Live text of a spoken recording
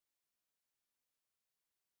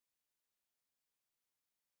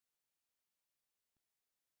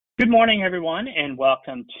Good morning, everyone, and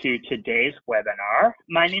welcome to today's webinar.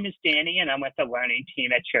 My name is Danny, and I'm with the learning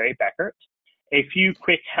team at Cherry Bekaert. A few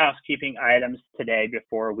quick housekeeping items today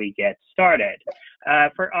before we get started.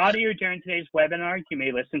 For audio during today's webinar, you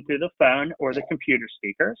may listen through the phone or the computer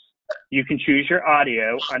speakers. You can choose your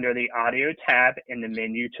audio under the Audio tab in the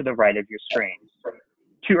menu to the right of your screen.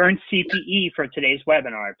 To earn CPE for today's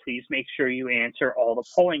webinar, please make sure you answer all the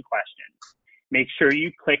polling questions. Make sure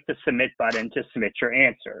you click the Submit button to submit your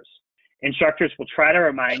answers. Instructors will try to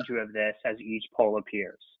remind you of this as each poll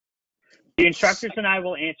appears. The instructors and I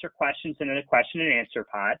will answer questions in a question and answer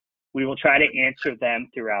pod. We will try to answer them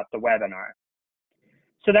throughout the webinar.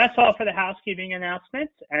 So that's all for the housekeeping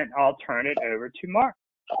announcements, and I'll turn it over to Mark.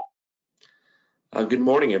 Good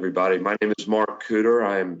morning, everybody. My name is Mark Cooter.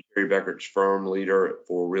 I am Cherry Bekaert's firm leader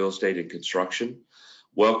for real estate and construction.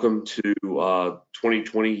 Welcome to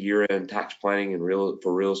 2020 year-end tax planning and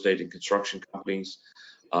for real estate and construction companies.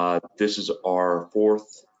 This is our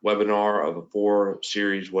fourth webinar of a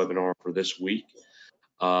four-series webinar for this week.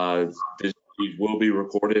 This will be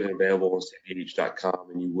recorded and available on sandyh.com,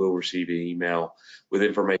 and you will receive an email with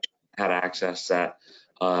information on how to access that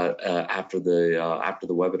after the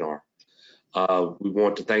webinar. We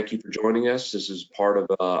want to thank you for joining us. This is part of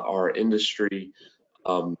our industry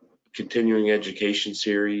continuing education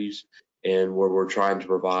series, and where we're trying to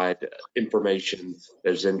provide information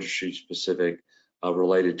that is industry specific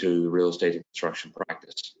related to the real estate and construction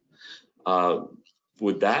practice.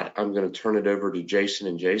 With that, I'm going to turn it over to Jason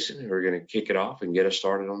and Jason, who are going to kick it off and get us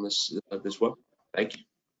started on this webinar. Thank you.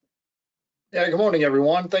 Yeah, good morning,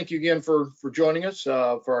 everyone. Thank you again for joining us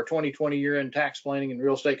for our 2020 year-end tax planning and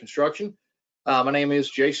real estate construction. My name is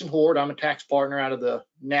Jason Horde. I'm a tax partner out of the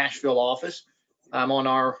Nashville office. I'm on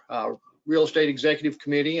our real estate executive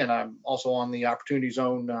committee, and I'm also on the Opportunity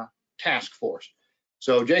Zone task force.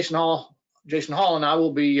 So Jason Hall and I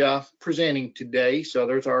will be presenting today. So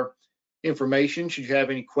there's our information. Should you have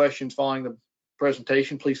any questions following the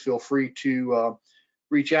presentation, please feel free to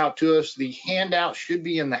reach out to us. The handout should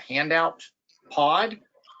be in the handout pod.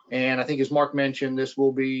 And I think, as Mark mentioned, this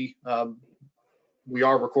will be, we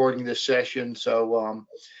are recording this session, so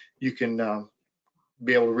you can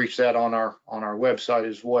be able to reach that on our website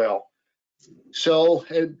as well. So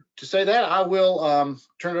to say that, I will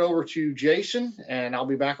turn it over to Jason, and I'll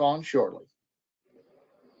be back on shortly.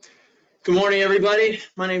 Good morning, everybody.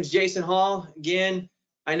 My name is Jason Hall. Again,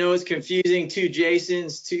 I know it's confusing, two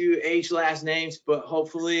Jasons, two H last names, but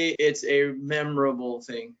hopefully it's a memorable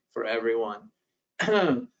thing for everyone.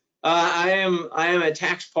 I am a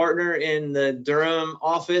tax partner in the Durham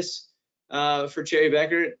office for Cherry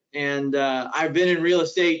Bekaert, and I've been in real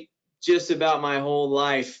estate just about my whole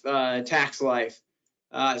life, tax life.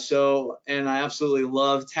 And I absolutely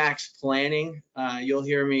love tax planning. You'll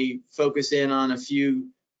hear me focus in on a few,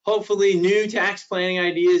 hopefully, new tax planning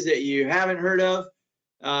ideas that you haven't heard of,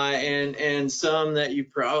 and some that you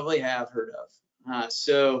probably have heard of.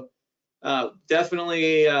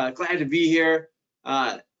 Definitely glad to be here.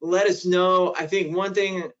 Let us know. I think one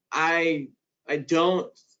thing I don't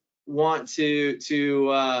want to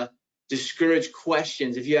discourage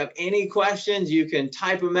questions. If you have any questions, you can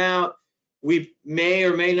type them out. We may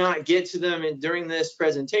or may not get to them during this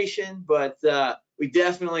presentation, but we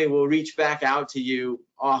definitely will reach back out to you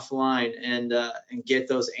offline and get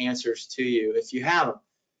those answers to you if you have them.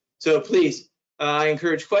 So please, I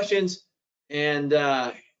encourage questions, and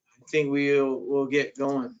I think we'll get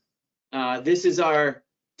going. This is our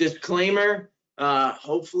disclaimer.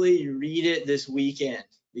 Hopefully you read it this weekend,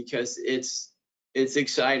 because it's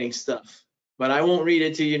exciting stuff. But I won't read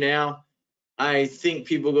it to you now. I think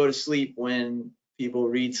people go to sleep when people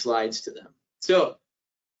read slides to them. So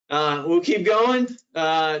we'll keep going.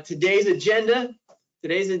 Today's agenda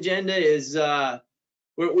is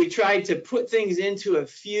we tried to put things into a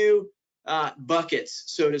few buckets,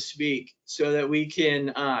 so to speak, so that we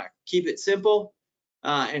can keep it simple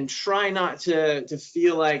and try not to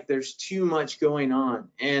feel like there's too much going on.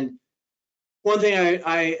 And one thing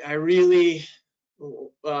I really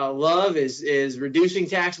love is reducing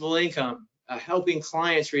taxable income, helping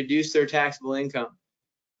clients reduce their taxable income.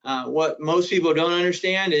 What most people don't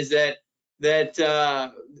understand is that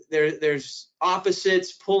there's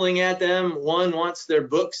opposites pulling at them. One wants their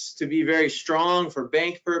books to be very strong for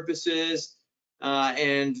bank purposes,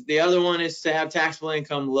 and the other one is to have taxable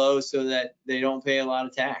income low so that they don't pay a lot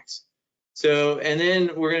of tax. So, and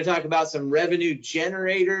then we're going to talk about some revenue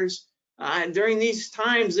generators. During these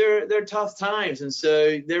times, they're tough times, and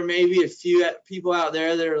so there may be a few people out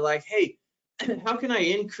there that are like, hey, how can I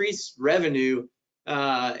increase revenue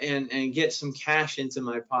and get some cash into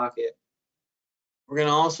my pocket? We're going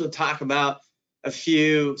to also talk about a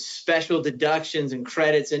few special deductions and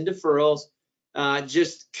credits and deferrals,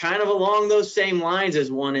 just kind of along those same lines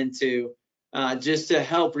as 1 and 2, just to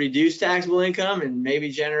help reduce taxable income and maybe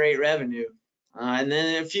generate revenue. And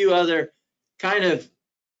then a few other kind of,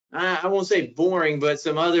 I won't say boring, but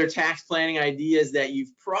some other tax planning ideas that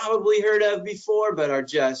you've probably heard of before, but are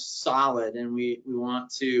just solid, and we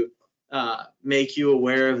want to make you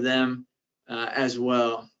aware of them as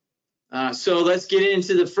well. So let's get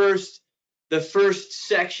into the first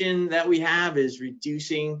section that we have is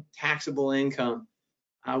reducing taxable income.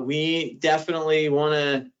 We definitely want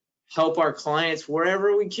to help our clients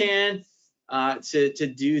wherever we can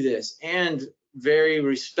to do this, and very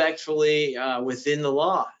respectfully within the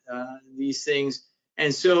law, these things.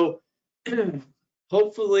 And so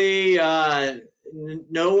hopefully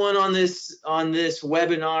no one on this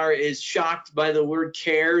webinar is shocked by the word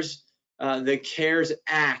CARES, the CARES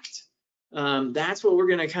Act. That's what we're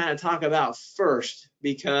going to kind of talk about first,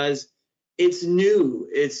 because it's new.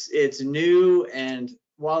 It's new, and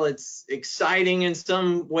while it's exciting in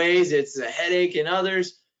some ways, it's a headache in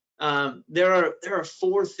others. There are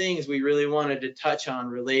 4 things we really wanted to touch on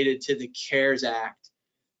related to the CARES Act.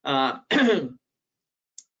 And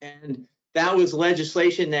that was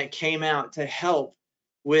legislation that came out to help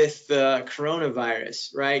with the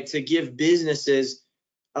coronavirus, right? To give businesses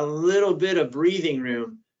a little bit of breathing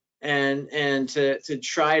room and to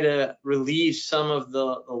try to relieve some of the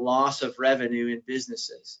loss of revenue in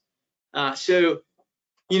businesses. So,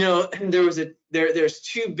 you know, there's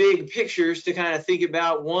 2 big pictures to kind of think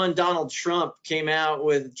about. One, Donald Trump came out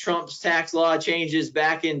with Trump's tax law changes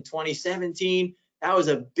back in 2017. That was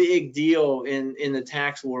a big deal in the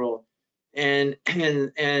tax world, and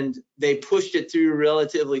they pushed it through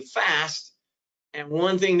relatively fast. And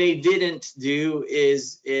one thing they didn't do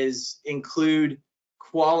is include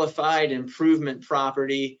qualified improvement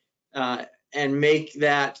property and make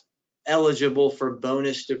that eligible for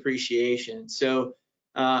bonus depreciation. So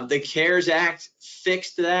the CARES Act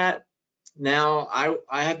fixed that. Now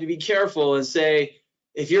I have to be careful and say,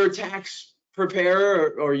 if you're a tax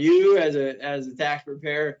preparer or you as a tax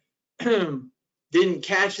preparer didn't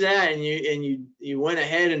catch that and you went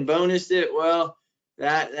ahead and bonused it, well,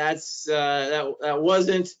 that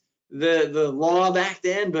wasn't the law back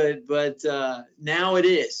then, but now it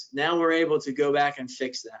is. Now we're able to go back and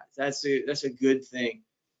fix that. That's a good thing.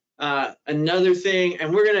 Another thing,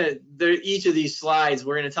 and each of these slides,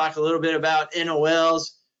 we're gonna talk a little bit about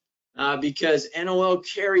NOLs, because NOL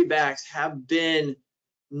carrybacks have been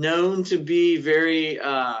known to be very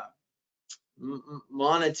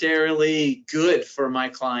monetarily good for my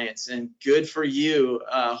clients and good for you,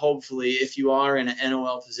 hopefully, if you are in an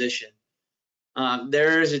NOL position.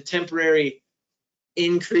 There is a temporary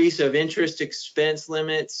increase of interest expense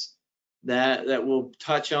limits that we'll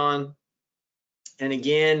touch on. And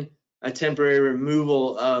again, a temporary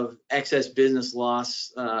removal of excess business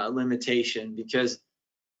loss limitation, because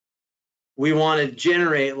we want to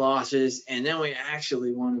generate losses and then we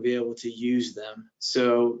actually want to be able to use them.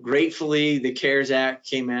 So gratefully, the CARES Act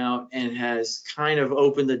came out and has kind of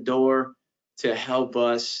opened the door to help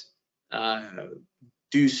us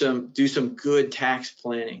do some good tax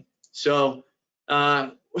planning. So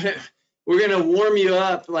we're going to warm you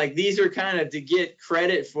up. Like, these are kind of to get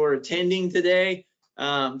credit for attending today.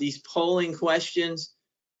 These polling questions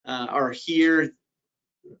are here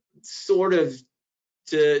sort of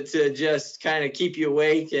to just kind of keep you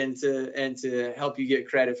awake and to help you get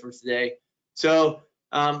credit for today. So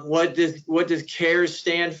what does CARES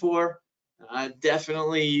stand for?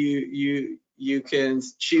 Definitely you can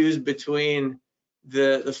choose between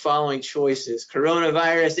the following choices: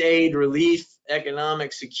 coronavirus aid, relief,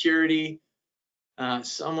 economic security,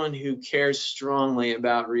 someone who cares strongly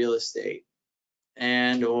about real estate,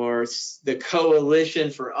 and or the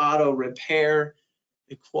Coalition for Auto Repair,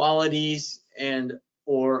 equalities, and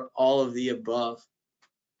or all of the above.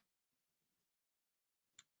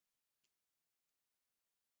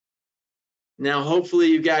 Now, hopefully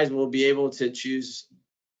you guys will be able to choose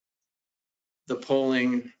the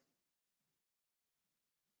polling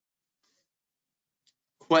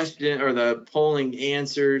question or the polling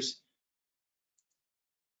answers.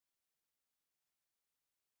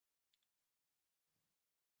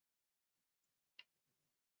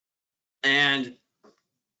 And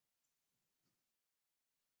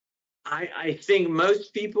I think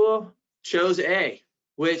most people chose A,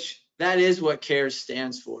 which that is what CARES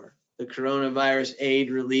stands for, the Coronavirus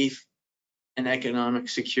Aid, Relief, and Economic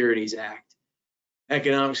Security Act.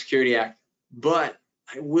 But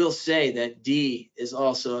I will say that D is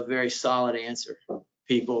also a very solid answer,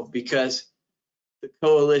 people, because the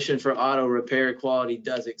Coalition for Auto Repair Equality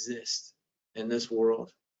does exist. in this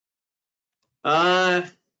world.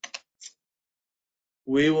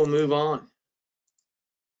 We will move on.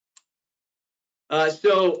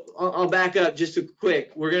 So I'll back up just a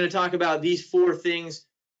quick. We're going to talk about these 4 things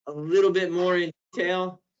a little bit more in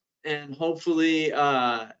detail, and hopefully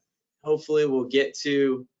we'll get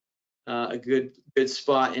to a good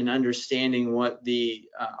spot in understanding what the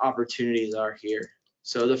opportunities are here.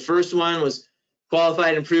 So the first one was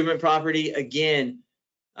qualified improvement property. Again,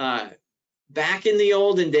 back in the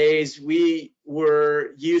olden days, we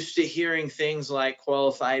were used to hearing things like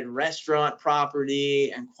qualified restaurant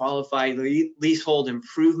property and qualified leasehold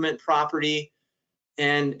improvement property,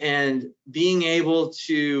 and being able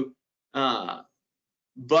to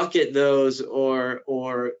bucket those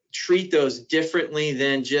or treat those differently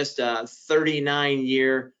than just a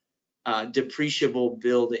 39-year depreciable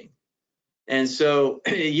building. And so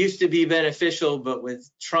it used to be beneficial, but with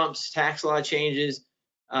Trump's tax law changes,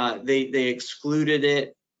 they excluded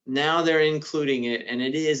it. Now they're including it, and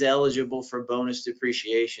it is eligible for bonus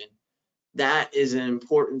depreciation. That is an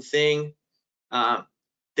important thing.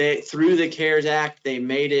 Through the CARES Act, they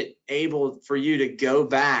made it able for you to go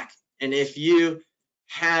back, and if you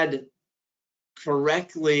had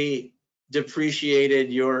correctly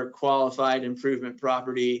depreciated your qualified improvement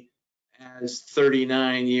property as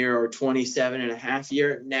 39-year or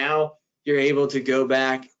 27.5-year, now you're able to go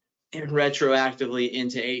back and retroactively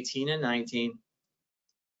into 18 and 19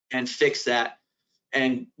 and fix that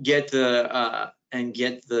and get the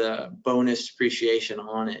bonus depreciation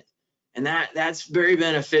on it. And that's very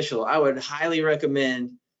beneficial. I would highly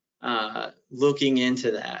recommend looking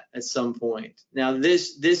into that at some point. Now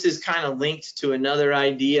this is kind of linked to another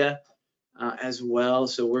idea as well,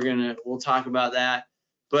 so we'll talk about that.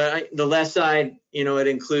 But the left side, it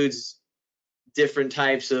includes different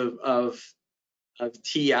types of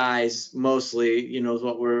TIs mostly, is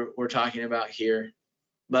what we're talking about here.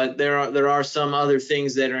 But there are some other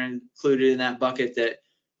things that are included in that bucket that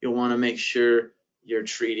you'll want to make sure you're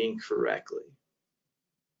treating correctly.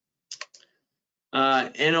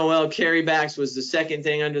 NOL carrybacks was the second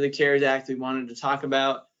thing under the CARES Act we wanted to talk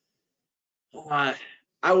about. I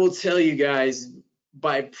will tell you guys,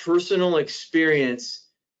 by personal experience,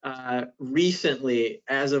 recently,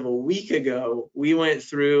 as of a week ago, we went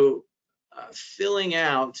through filling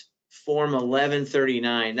out Form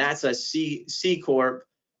 1139. That's a C Corp,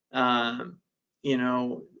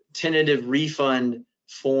 tentative refund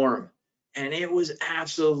form, and it was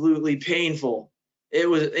absolutely painful. It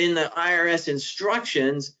was in the IRS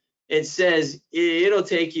instructions. It says it'll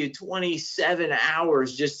take you 27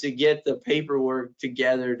 hours just to get the paperwork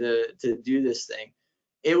together to do this thing.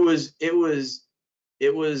 It was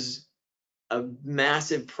a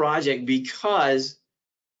massive project, because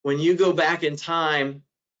when you go back in time,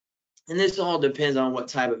 and this all depends on what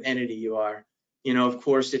type of entity you are. Of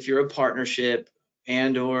course, if you're a partnership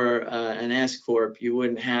and or an S Corp, you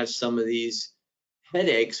wouldn't have some of these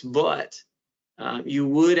headaches, but you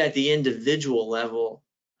would at the individual level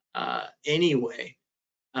anyway.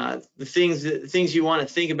 The things you want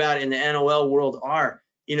to think about in the NOL world are,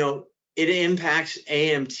 it impacts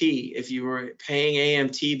AMT. If you were paying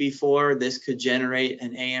AMT before, this could generate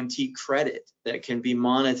an AMT credit that can be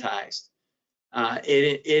monetized.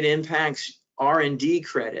 It impacts R&D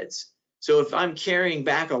credits. So if I'm carrying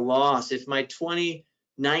back a loss, if my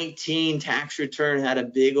 2019 tax return had a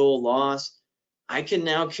big old loss, I can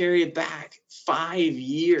now carry it back 5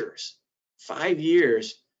 years,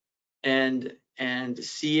 and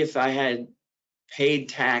see if I had paid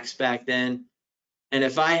tax back then. And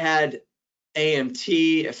if I had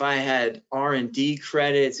AMT, if I had R&D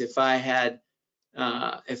credits, if I had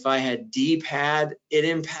DPAD, it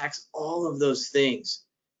impacts all of those things,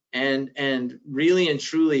 and really and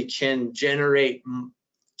truly can generate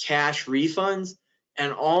cash refunds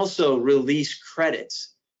and also release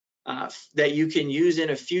credits that you can use in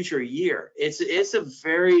a future year. It's a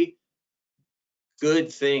very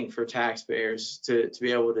good thing for taxpayers to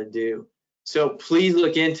be able to do. So please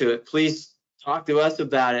look into it. Please talk to us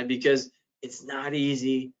about it, because it's not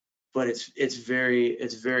easy, but it's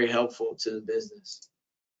very helpful to the business.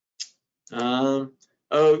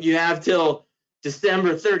 You have till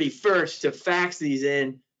December 31st to fax these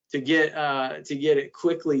in to get it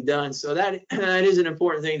quickly done. So that is an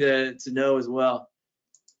important thing to know as well.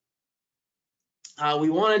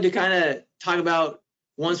 We wanted to kind of talk about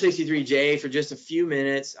 163J for just a few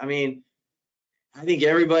minutes. I mean, I think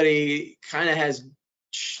everybody kind of has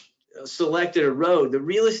selected a road. The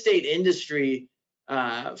real estate industry,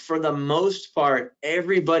 for the most part,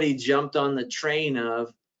 everybody jumped on the train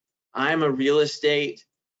of, I'm going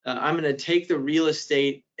to take the real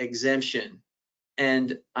estate exemption.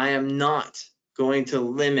 and I am not going to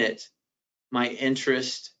limit my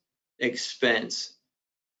interest expense.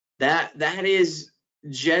 That is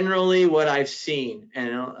generally what I've seen,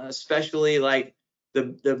 and especially like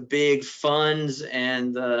the big funds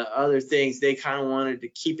and the other things, they kind of wanted to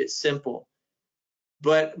keep it simple.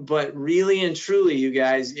 But really and truly, you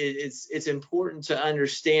guys, it's important to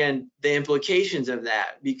understand the implications of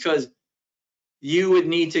that, because you would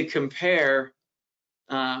need to compare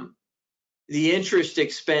the interest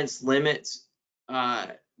expense limits,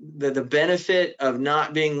 the benefit of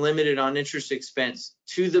not being limited on interest expense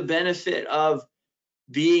to the benefit of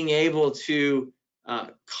being able to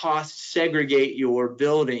cost segregate your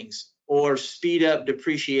buildings or speed up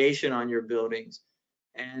depreciation on your buildings.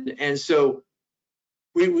 And so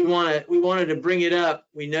we wanted to bring it up.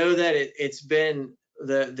 We know that it's been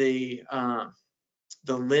the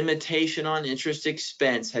limitation on interest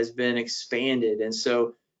expense has been expanded, and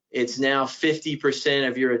so it's now 50%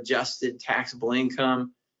 of your adjusted taxable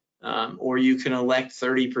income, or you can elect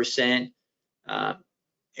 30%,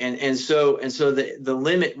 and so the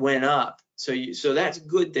limit went up. So that's a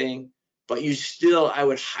good thing, but you still, I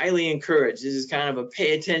would highly encourage. This is kind of a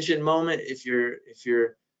pay attention moment. If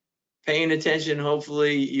you're paying attention,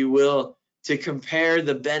 hopefully you will, to compare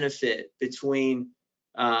the benefit between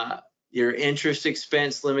your interest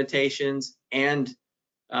expense limitations and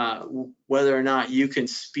whether or not you can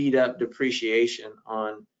speed up depreciation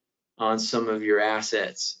on some of your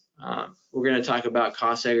assets. We're going to talk about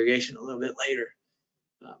cost segregation a little bit later,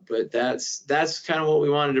 but that's kind of what we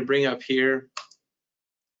wanted to bring up here.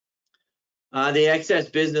 The excess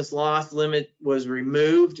business loss limit was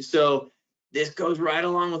removed. So this goes right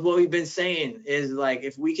along with what we've been saying, is like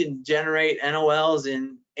if we can generate NOLs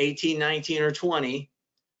in 18, 19, or 20,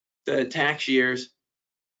 the tax years,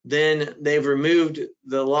 then they've removed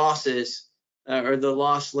the losses or the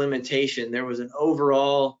loss limitation. There was an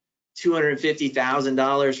overall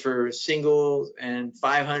 $250,000 for single and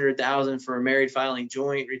 $500,000 for a married filing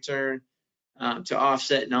joint return to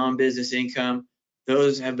offset non-business income.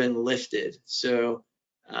 Those have been lifted. So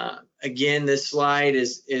again, this slide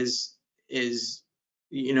is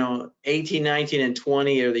 18, 19, and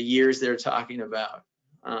 20 are the years they're talking about.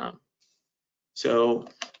 So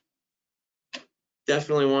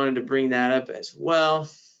definitely wanted to bring that up as well.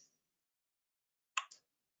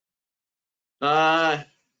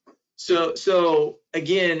 So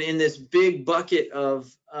again, in this big bucket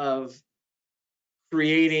of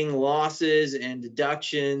creating losses and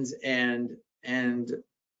deductions and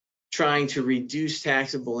trying to reduce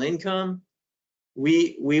taxable income,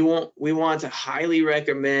 we want to highly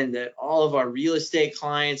recommend that all of our real estate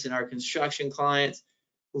clients and our construction clients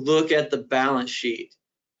look at the balance sheet.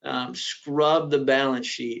 Scrub the balance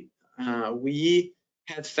sheet. I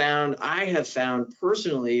have found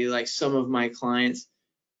personally, like some of my clients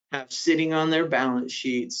have sitting on their balance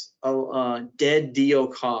sheets dead deal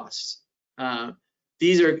costs.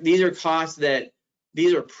 These are costs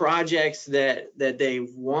these are projects that they've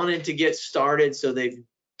wanted to get started, so they've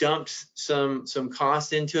dumped some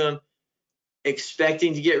costs into them,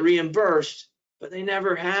 expecting to get reimbursed, but they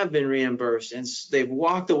never have been reimbursed, and they've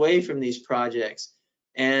walked away from these projects,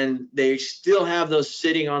 and they still have those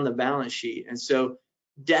sitting on the balance sheet. And so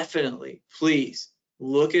definitely, please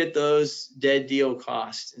look at those dead deal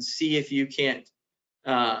costs and see if you can't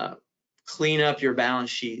clean up your balance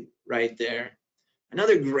sheet right there.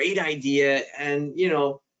 Another great idea, and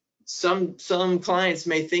some clients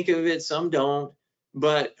may think of it, some don't,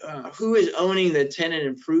 but who is owning the tenant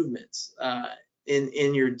improvements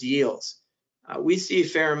in your deals? We see a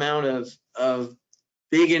fair amount of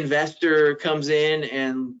big investor comes in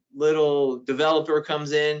and little developer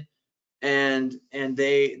comes in, and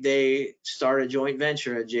they start a joint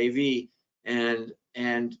venture, a JV, and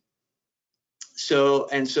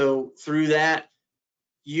so through that,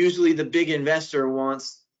 usually the big investor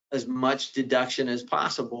wants as much deduction as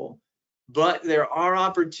possible, but there are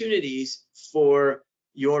opportunities for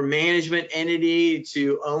your management entity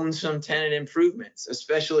to own some tenant improvements,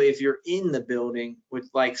 especially if you're in the building, which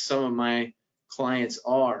like some of my clients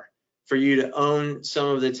are, for you to own some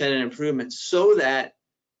of the tenant improvements, so that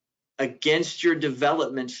against your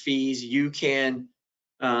development fees, you can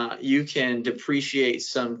depreciate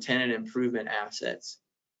some tenant improvement assets.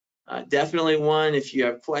 Definitely one, if you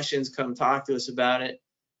have questions, come talk to us about it.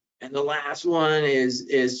 And the last one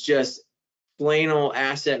is just plain old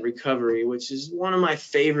asset recovery, which is one of my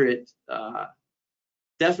favorite,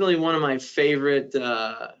 definitely one of my favorite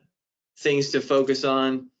things to focus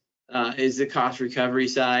on, is the cost recovery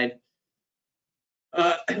side.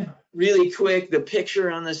 really quick, the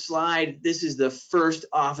picture on the slide, this is the first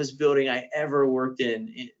office building I ever worked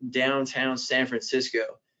in downtown San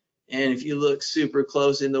Francisco. And if you look super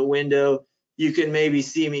close in the window, you can maybe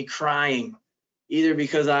see me crying, either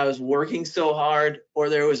because I was working so hard or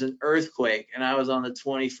there was an earthquake and I was on the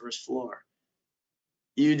 21st floor.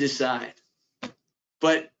 You decide.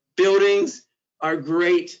 But buildings are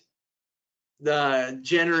great, the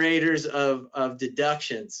generators of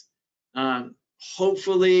deductions.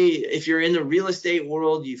 Hopefully, if you're in the real estate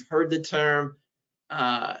world, you've heard the term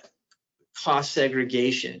cost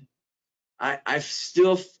segregation. I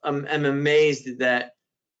still am amazed that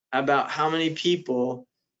about how many people,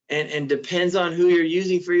 and depends on who you're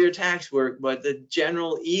using for your tax work, but the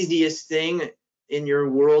general easiest thing in your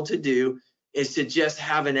world to do is to just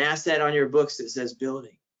have an asset on your books that says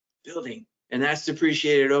building, and that's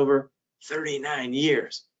depreciated over 39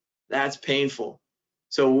 years. That's painful.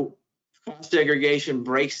 So cost segregation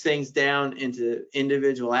breaks things down into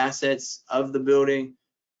individual assets of the building,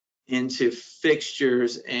 into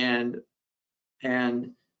fixtures and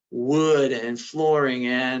wood and flooring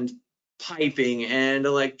and piping and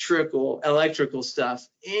electrical stuff.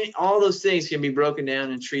 All those things can be broken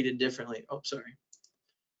down and treated differently. Oh, sorry.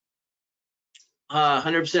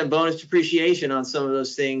 100% bonus depreciation on some of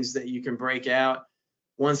those things that you can break out.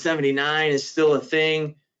 179 is still a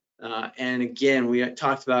thing. And again, we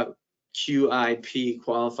talked about QIP,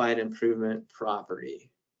 Qualified Improvement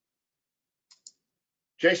Property.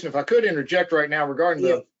 Jason, if I could interject right now regarding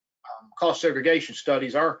the cost segregation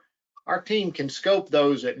studies, our team can scope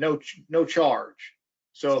those at no charge.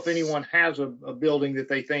 So if anyone has a building that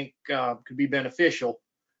they think could be beneficial,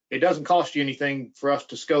 it doesn't cost you anything for us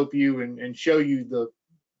to scope you and show you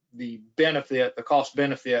the benefit, the cost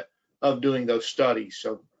benefit of doing those studies.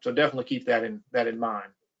 So definitely keep that in mind.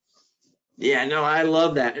 Yeah, no, I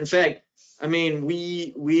love that. In fact, I mean,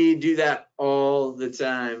 we do that all the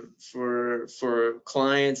time for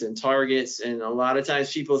clients and targets. And a lot of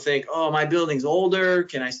times people think, oh, my building's older,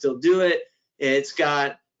 can I still do it? It's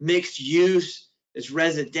got mixed use, it's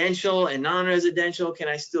residential and non-residential, can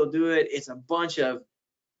I still do it? It's a bunch of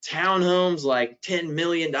townhomes, like $10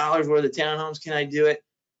 million worth of townhomes, can I do it?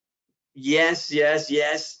 Yes,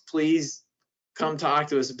 please come talk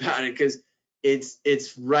to us about it, because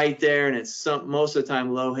it's right there, and it's most of the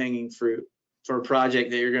time low-hanging fruit for a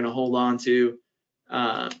project that you're going to hold on to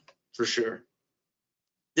for sure.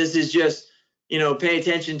 This is just, pay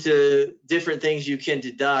attention to different things you can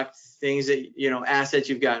deduct, things that, assets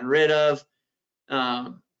you've gotten rid of,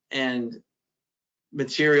 and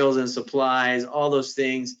materials and supplies, all those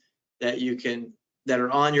things that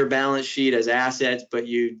are on your balance sheet as assets, but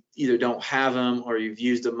you either don't have them or you've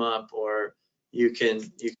used them up, or you can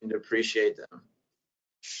depreciate them.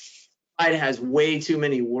 It has way too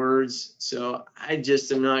many words, so I just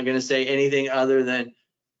am not going to say anything other than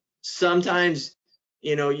sometimes,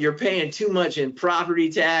 you're paying too much in property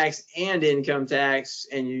tax and income tax,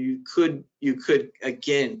 and you could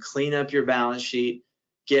again clean up your balance sheet,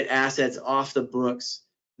 get assets off the books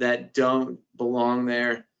that don't belong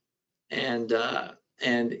there, and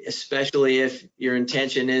especially if your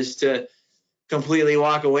intention is to completely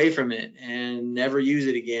walk away from it and never use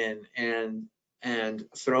it again and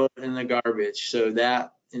throw it in the garbage. So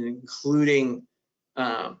that, including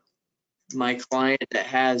my client that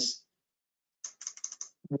has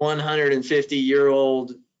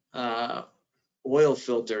 150-year-old oil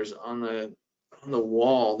filters on the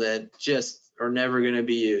wall that just are never going to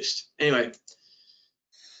be used. Anyway,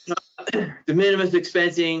 de minimis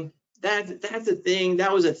expensing, that's a thing.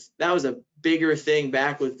 That was a bigger thing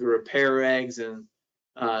back with the repair regs and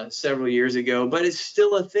several years ago, but it's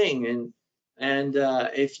still a thing. And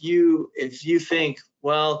if you think,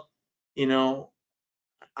 well,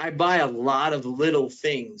 I buy a lot of little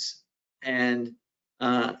things, and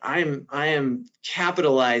I am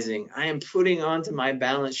capitalizing, I am putting onto my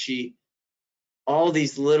balance sheet all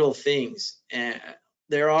these little things, and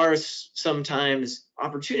there are sometimes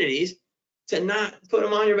opportunities to not put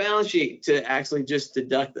them on your balance sheet, to actually just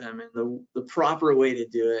deduct them. And the proper way to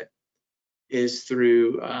do it is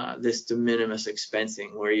through this de minimis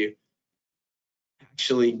expensing, where you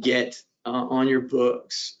actually get on your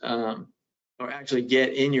books, or actually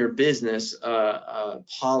get in your business a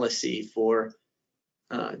policy for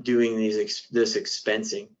doing this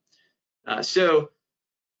expensing. So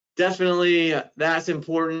definitely that's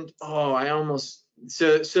important.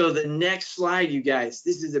 So the next slide, you guys,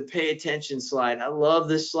 this is a pay attention slide. I love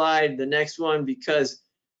this slide, the next one, because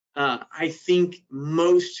I think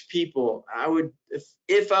most people,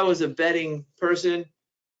 if I was a betting person,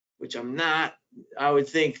 which I'm not, I would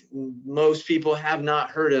think most people have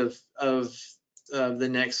not heard of the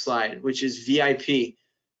next slide, which is VIP.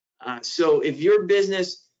 So if your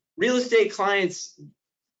business, real estate clients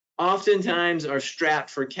oftentimes are strapped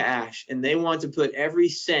for cash and they want to put every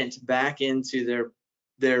cent back into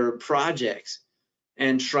their projects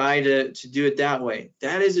and try to do it that way.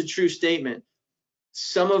 That is a true statement.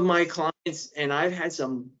 Some of my clients, and I've had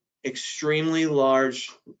some extremely large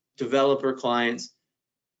developer clients,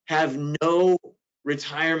 have no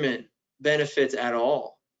retirement benefits at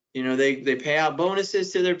all. You know, they pay out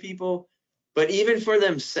bonuses to their people, but even for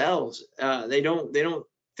themselves, they don't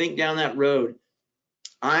think down that road.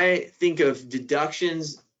 I think of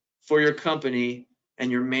deductions for your company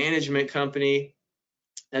and your management company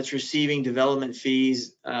that's receiving development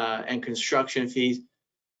fees and construction fees,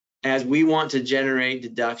 as we want to generate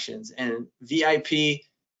deductions. And VIP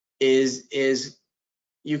is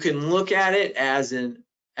you can look at it as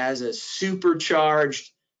a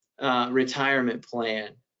supercharged retirement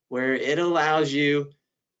plan, where it allows you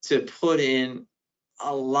to put in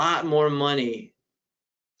a lot more money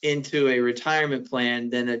into a retirement plan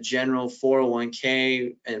than a general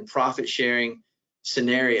 401k and profit sharing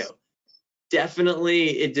scenario. Definitely,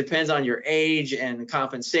 it depends on your age and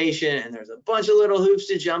compensation, and there's a bunch of little hoops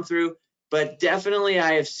to jump through, but definitely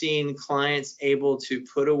I have seen clients able to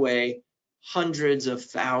put away hundreds of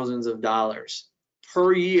thousands of dollars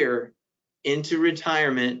per year into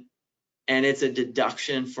retirement, and it's a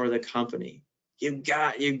deduction for the company. You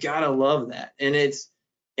gotta love that. And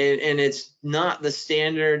it's not the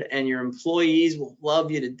standard, and your employees will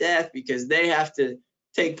love you to death because they have to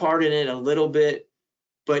take part in it a little bit.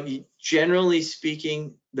 But generally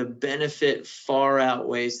speaking, the benefit far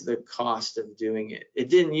outweighs the cost of doing it. It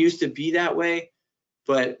didn't used to be that way,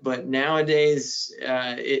 but nowadays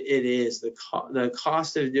it is. The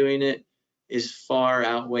cost of doing it is far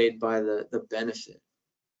outweighed by the benefit.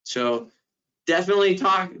 So definitely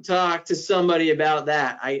talk to somebody about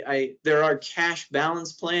that. There are cash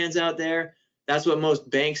balance plans out there. That's what most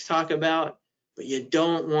banks talk about, but you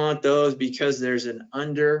don't want those because there's an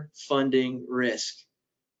underfunding risk.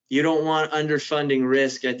 You don't want underfunding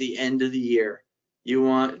risk at the end of the year. You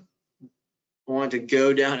want to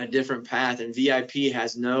go down a different path, and VIP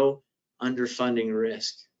has no underfunding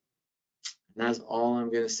risk. And that's all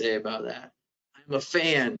I'm going to say about that. I'm a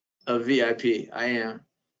fan of VIP. I am.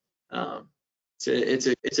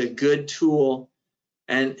 It's a good tool.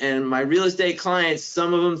 And my real estate clients,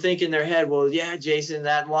 some of them think in their head, well, yeah, Jason,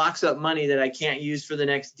 that locks up money that I can't use for the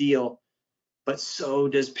next deal. But so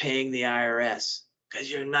does paying the IRS,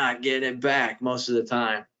 because you're not getting it back most of the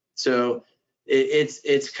time. So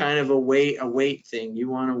it's kind of a weight thing. You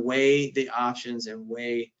want to weigh the options and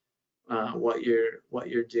weigh what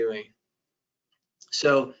you're doing.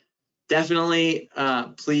 So definitely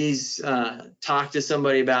please talk to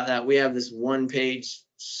somebody about that. We have this one-page,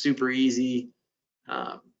 super easy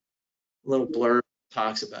little blurb that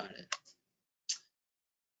talks about it.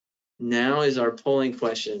 Now is our polling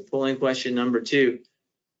question. Polling question number 2.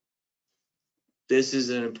 This is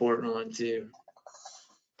an important one too.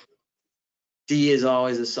 D is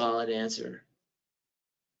always a solid answer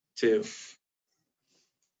too.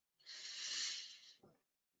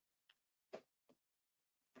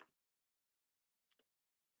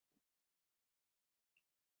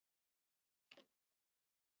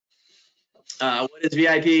 What is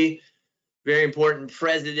VIP? Very important.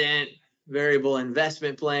 President, variable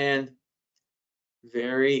investment plan.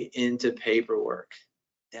 Very into paperwork.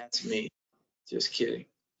 That's me. Just kidding.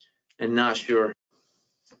 And not sure.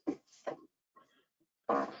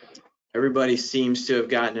 Everybody seems to have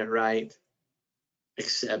gotten it right,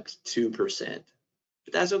 except 2%.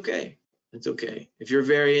 But that's okay. That's okay. If you're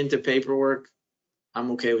very into paperwork,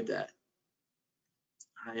 I'm okay with that.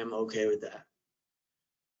 I am okay with that.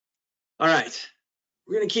 All right,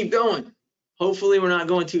 we're gonna keep going. Hopefully we're not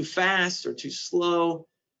going too fast or too slow,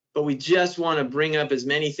 but we just want to bring up as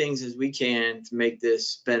many things as we can to make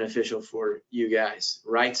this beneficial for you guys.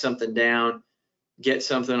 Write something down, get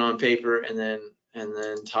something on paper, and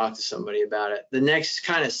then talk to somebody about it. The next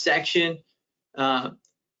kind of section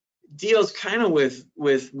deals kind of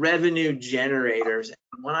with revenue generators.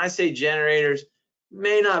 When I say generators,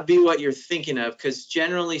 may not be what you're thinking of, because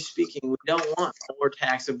generally speaking, we don't want more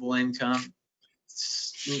taxable income,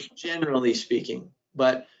 generally speaking.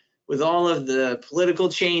 But with all of the political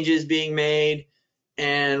changes being made,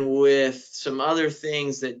 and with some other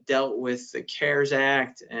things that dealt with the CARES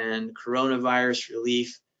Act and coronavirus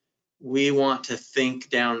relief, we want to think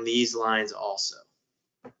down these lines also.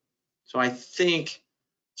 So I think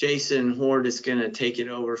Jason Horde is going to take it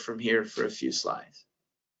over from here for a few slides.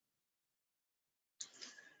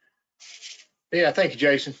 Yeah, thank you,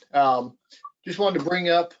 Jason. Just wanted to bring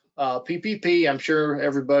up PPP, I'm sure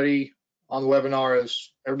everybody on the webinar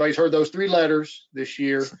everybody's heard those 3 letters this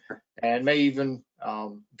year, and may even,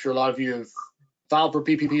 I'm sure a lot of you have filed for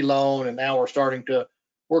PPP loan, and now we're starting to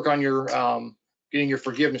work on your getting your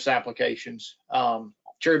forgiveness applications.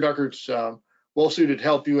 Cherry Bekaert's well suited to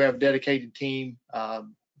help you. We have a dedicated team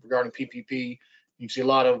regarding PPP. You can see a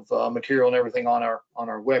lot of material and everything on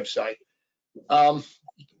our website. Kind of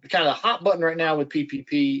the hot button right now with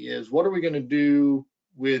PPP is, what are we going to do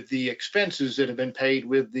with the expenses that have been paid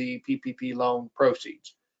with the PPP loan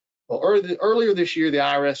proceeds? Well, earlier this year, the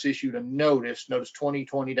IRS issued a notice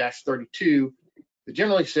 2020-32, that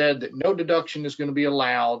generally said that no deduction is going to be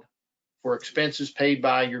allowed for expenses paid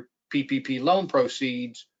by your PPP loan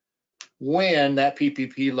proceeds when that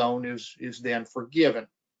PPP loan is then forgiven.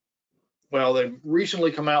 Well, they've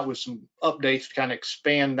recently come out with some updates to kind of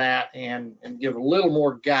expand that and give a little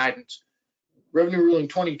more guidance. Revenue Ruling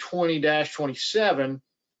 2020-27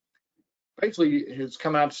 basically has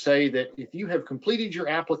come out to say that if you have completed your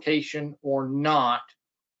application or not,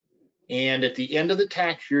 and at the end of the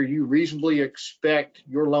tax year you reasonably expect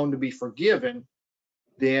your loan to be forgiven,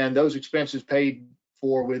 then those expenses paid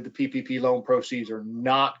for with the PPP loan proceeds are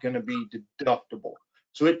not going to be deductible.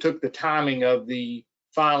 So it took the timing of the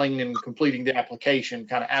filing and completing the application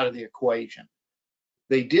kind of out of the equation.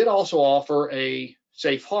 They did also offer a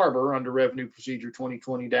safe harbor under Revenue Procedure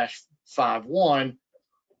 2020-51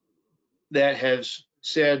 that has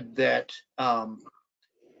said that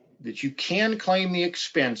that you can claim the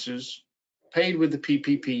expenses paid with the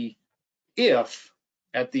PPP if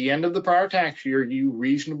at the end of the prior tax year you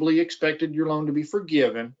reasonably expected your loan to be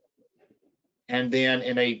forgiven, and then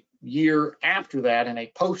in a year after that, in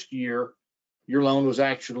a post year, your loan was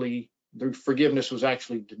actually, the forgiveness was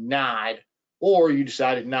actually denied, or you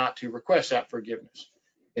decided not to request that forgiveness.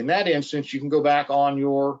 In that instance, you can go back on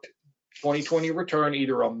your 2020 return,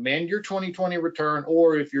 either amend your 2020 return,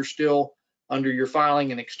 or if you're still under your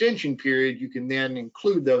filing and extension period, you can then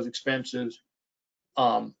include those expenses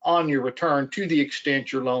on your return to the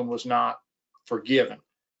extent your loan was not forgiven.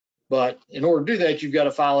 But in order to do that, you've got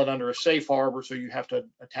to file it under a safe harbor, so you have to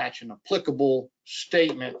attach an applicable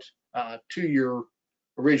statement to your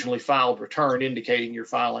originally filed return indicating you're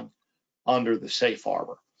filing under the safe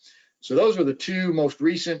harbor. So those are the 2 most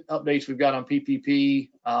recent updates we've got on PPP.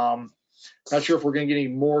 Not sure if we're going to get any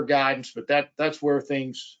more guidance, but that's where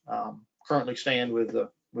things currently stand with the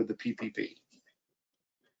PPP.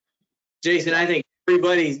 Jason, I think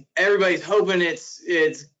everybody's hoping it's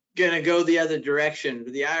going to go the other direction,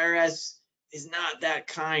 but the IRS is not that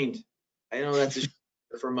kind. I know that's a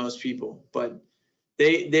for most people, but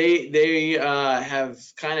they have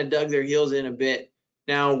kind of dug their heels in a bit.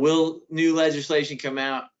 Now, will new legislation come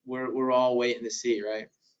out? We're all waiting to see, right?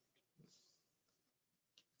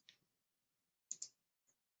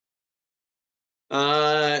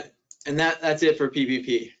 And that's it for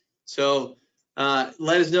PPP. So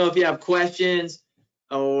let us know if you have questions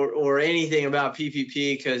or anything about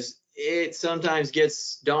PPP, because it sometimes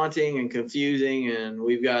gets daunting and confusing, and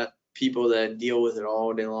we've got people that deal with it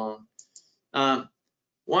all day long.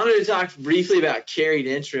 Wanted to talk briefly about carried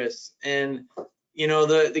interest, and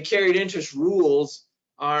the carried interest rules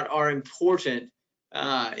are important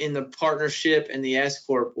in the partnership and the S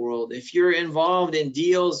corp world. If you're involved in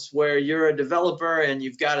deals where you're a developer and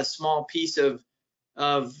you've got a small piece of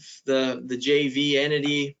the JV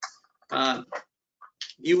entity,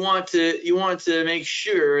 you want to make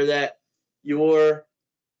sure that you're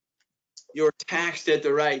taxed at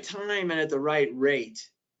the right time and at the right rate.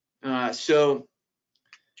 So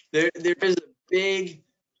there is a big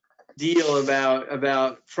deal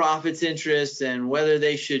about profits interest and whether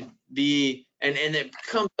they should be, and it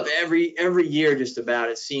comes up every year just about,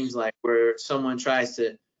 it seems like, where someone tries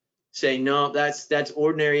to say, no, that's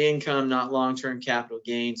ordinary income, not long-term capital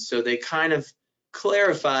gains. So they kind of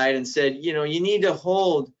clarified and said, you need to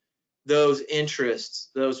hold those interests,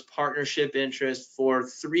 those partnership interests, for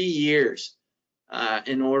 3 years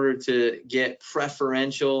in order to get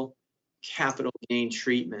preferential capital gain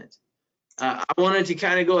treatment. I wanted to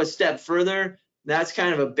kind of go a step further. That's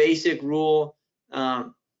kind of a basic rule.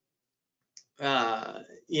 You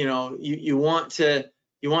want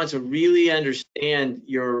to really understand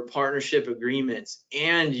your partnership agreements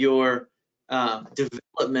and your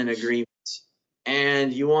development agreements,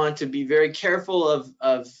 and you want to be very careful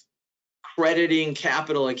of crediting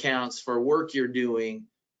capital accounts for work you're doing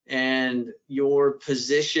and your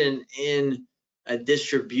position in a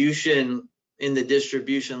distribution, in the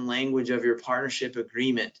distribution language of your partnership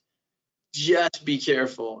agreement. Just be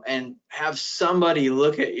careful and have somebody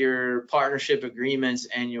look at your partnership agreements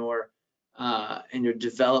and your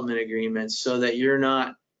development agreements, so that you're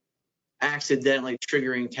not accidentally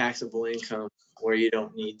triggering taxable income where you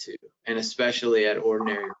don't need to, and especially at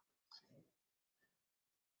ordinary.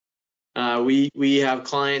 We have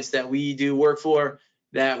clients that we do work for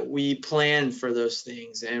that we plan for those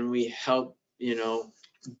things, and we help,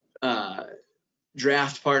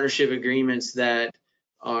 draft partnership agreements that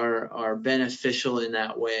are beneficial in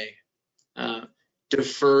that way.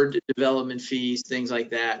 Deferred development fees, things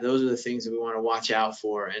like that. Those are the things that we want to watch out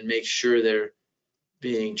for and make sure they're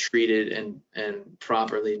being treated and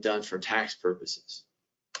properly done for tax purposes.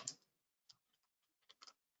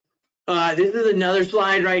 This is another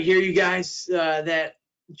slide right here, you guys, that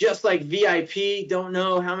just like VIP, don't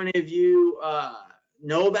know how many of you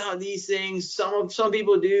know about these things. Some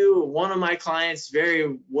people do. One of my clients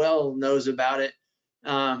very well knows about it.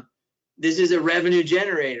 This is a revenue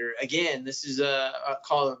generator. Again, this is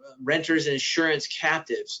called renters insurance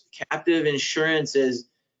captives. Captive insurance is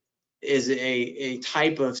a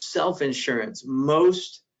type of self-insurance.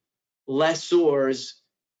 Most lessors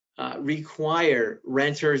require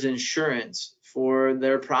renters insurance for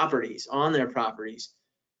their properties, on their properties.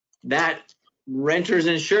 That renters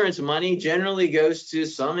insurance money generally goes to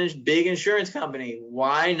some big insurance company.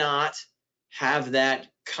 Why not have that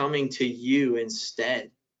coming to you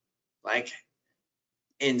instead? Like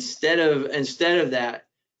instead of that.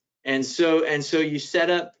 And so you set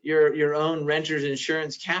up your own renters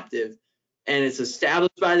insurance captive, and it's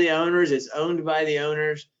established by the owners, it's owned by the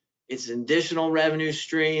owners, it's an additional revenue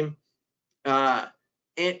stream.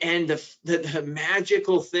 And the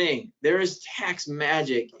magical thing, there is tax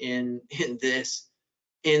magic in this,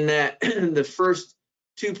 in that the first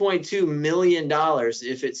 $2.2 million,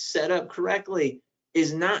 if it's set up correctly,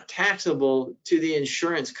 is not taxable to the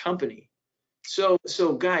insurance company. So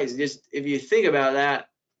guys, just if you think about that,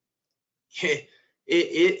 it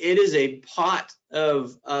is a pot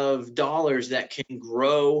of dollars that can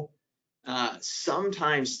grow,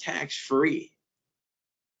 sometimes tax-free.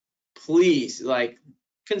 Please,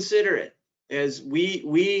 consider it, as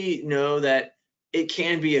we know that it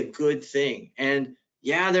can be a good thing. And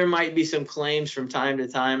yeah, there might be some claims from time to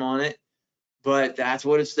time on it, but that's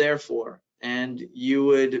what it's there for. And you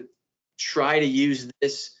would try to use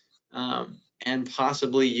this and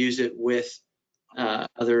possibly use it with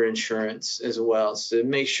other insurance as well. So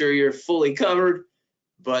make sure you're fully covered,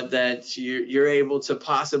 but that you're able to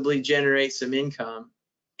possibly generate some income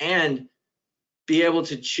and be able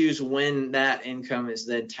to choose when that income is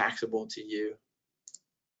then taxable to you.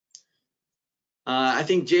 I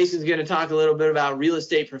think Jason's going to talk a little bit about real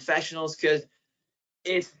estate professionals, because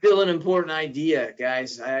it's still an important idea,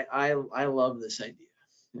 guys. I love this idea.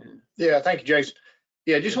 Yeah, thank you, Jason.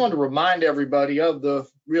 Yeah, just wanted to remind everybody of the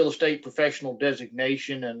real estate professional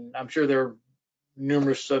designation, and I'm sure there are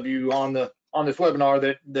numerous of you on this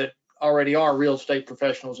webinar that already are real estate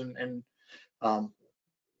professionals and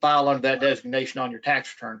file under that designation on your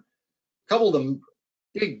tax return. A couple of the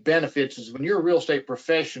big benefits is when you're a real estate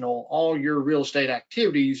professional, all your real estate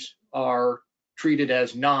activities are treated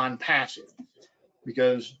as non-passive,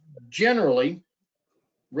 because generally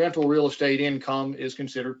rental real estate income is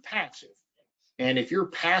considered passive. And if your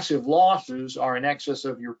passive losses are in excess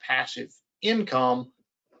of your passive income,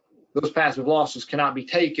 those passive losses cannot be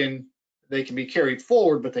taken. They can be carried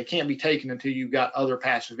forward, but they can't be taken until you've got other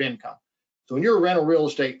passive income. So when you're a rental real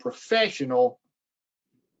estate professional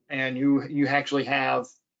and you actually have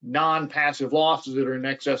non-passive losses that are in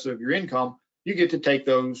excess of your income, you get to take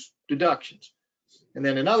those deductions. And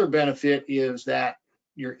then another benefit is that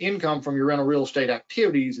your income from your rental real estate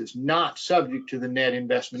activities is not subject to the net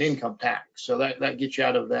investment income tax. So that gets you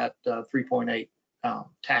out of that 3.8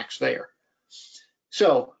 tax there.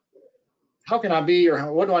 So how can I be,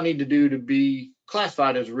 or what do I need to do to be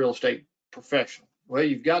classified as a real estate professional? Well,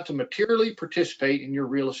 you've got to materially participate in your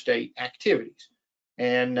real estate activities.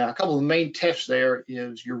 And a couple of the main tests there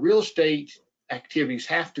is your real estate activities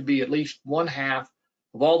have to be at least 1/2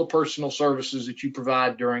 of all the personal services that you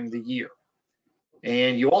provide during the year.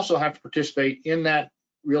 And you also have to participate in that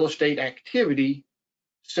real estate activity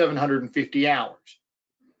 750 hours.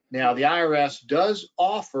 Now, the IRS does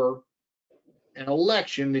offer an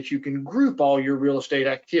election that you can group all your real estate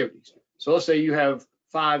activities. So let's say you have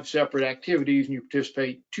 5 separate activities and you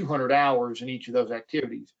participate 200 hours in each of those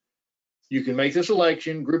activities. You can make this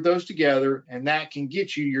election, group those together, and that can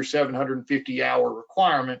get you your 750-hour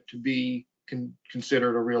requirement to be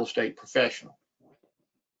considered a real estate professional.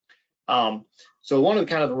 So one of the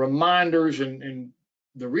kind of the reminders in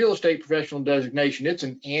the real estate professional designation, it's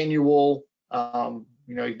an annual,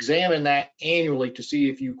 examine that annually to see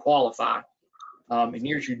if you qualify. In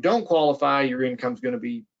years you don't qualify, your income is going to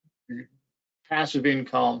be your passive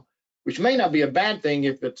income, which may not be a bad thing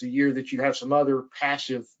if it's a year that you have some other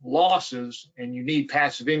passive losses and you need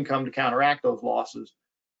passive income to counteract those losses.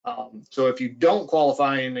 So if you don't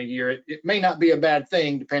qualify in a year, it may not be a bad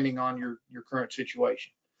thing depending on your current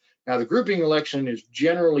situation. Now, the grouping election is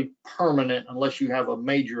generally permanent unless you have a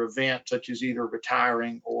major event such as either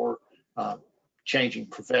retiring or changing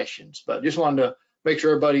professions. But just wanted to make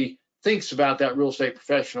sure everybody thinks about that real estate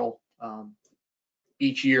professional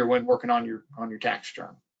each year when working on your tax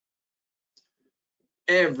return.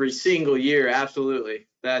 Every single year, absolutely.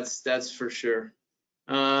 That's for sure.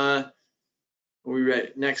 We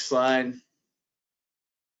ready? Next slide.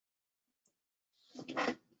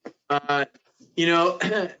 You know,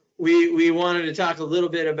 we wanted to talk a little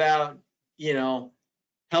bit about, you know,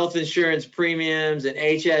 health insurance premiums and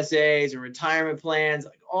HSAs and retirement plans,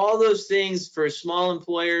 like all those things for small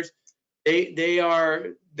employers. They are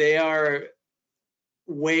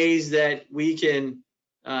ways that we can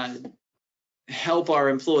help our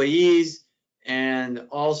employees and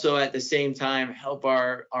also at the same time help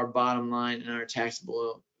our bottom line and our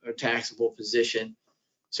taxable position.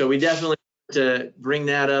 So we definitely want to bring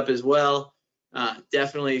that up as well.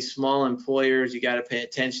 Definitely small employers, you got to pay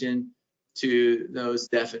attention to those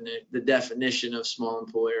the definition of small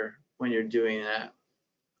employer when you're doing that.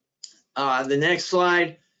 The next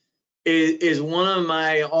slide is one of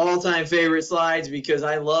my all-time favorite slides because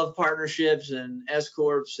I love partnerships and S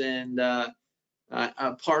corps and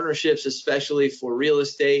partnerships, especially for real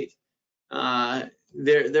estate.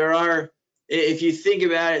 There are, if you think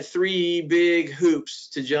about it, 3 big hoops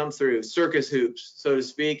to jump through, circus hoops, so to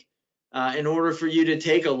speak, in order for you to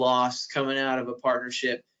take a loss coming out of a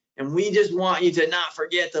partnership. And we just want you to not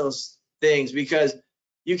forget those things, because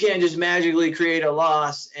you can't just magically create a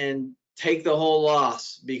loss and take the whole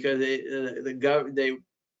loss, because the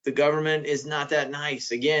government is not that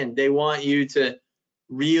nice. Again, they want you to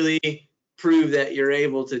really prove that you're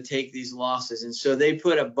able to take these losses. And so they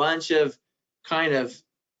put a bunch of kind of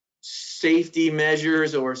safety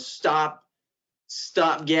measures or stop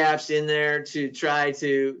gaps in there to try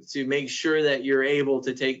to make sure that you're able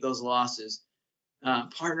to take those losses.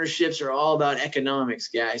 Partnerships are all about economics,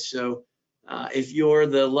 guys. So if you're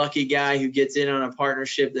the lucky guy who gets in on a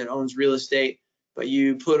partnership that owns real estate, but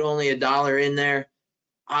you put only $1 in there,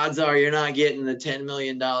 odds are you're not getting the $10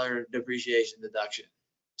 million depreciation deduction.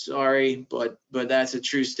 Sorry, but that's a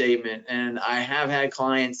true statement. And I have had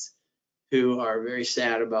clients who are very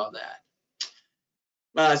sad about that.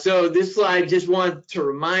 So this slide, just want to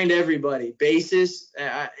remind everybody, basis.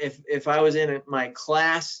 If I was in my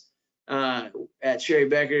class at Cherry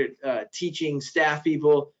Bekaert teaching staff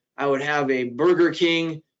people, I would have a Burger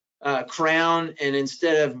King crown, and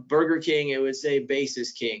instead of Burger King, it would say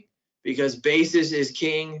Basis King, because basis is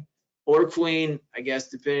king or queen, I guess,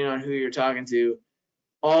 depending on who you're talking to.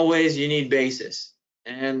 Always you need basis,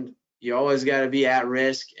 and you always got to be at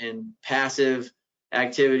risk, and passive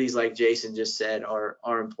activities like Jason just said are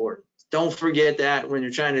important. Don't forget that when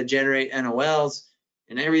you're trying to generate NOLs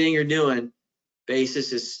and everything you're doing,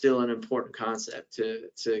 basis is still an important concept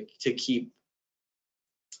to keep.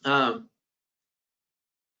 I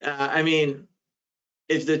mean,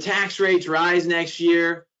 if the tax rates rise next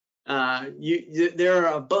year, there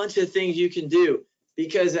are a bunch of things you can do,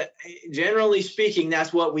 because generally speaking,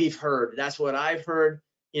 that's what we've heard. That's what I've heard.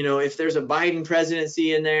 You know, if there's a Biden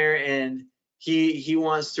presidency in there and he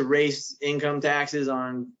wants to raise income taxes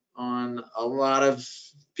on a lot of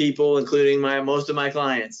people, including most of my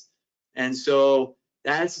clients, and so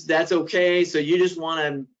that's okay. So you just want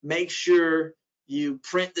to make sure you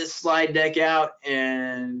print this slide deck out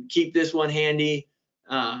and keep this one handy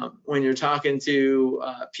when you're talking to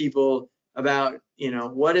people about, you know,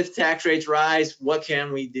 what if tax rates rise? What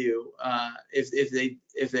can we do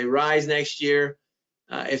if they rise next year?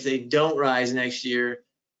 If they don't rise next year,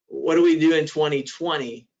 what do we do in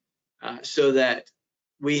 2020 so that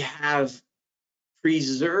we have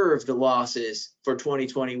preserved the losses for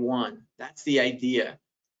 2021? That's the idea.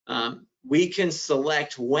 We can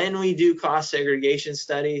select, when we do cost segregation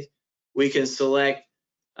studies, we can select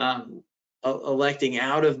electing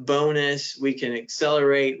out of bonus, we can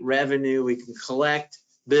accelerate revenue, we can collect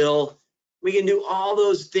bill. We can do all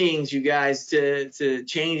those things, you guys, to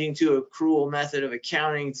changing to accrual method of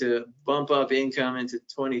accounting to bump up income into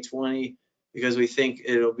 2020, because we think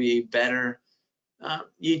it'll be better.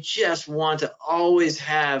 You just want to always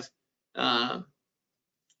have on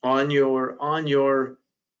your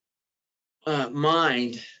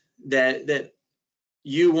mind that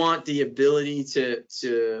you want the ability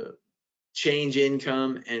to change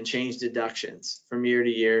income and change deductions from year to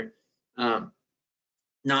year.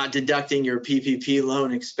 Not deducting your PPP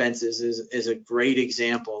loan expenses is a great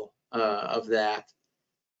example. of that.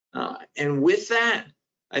 And with that,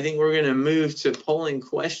 I think we're going to move to polling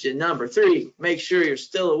question number 3. Make sure you're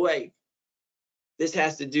still awake. This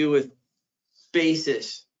has to do with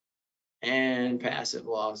basis and passive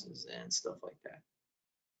losses and stuff like that.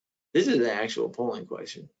 This is the actual polling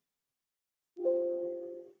question.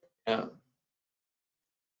 Yeah.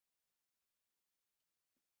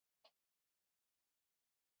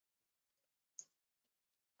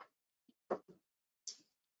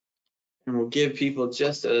 And we'll give people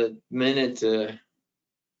just a minute to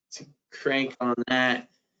crank on that.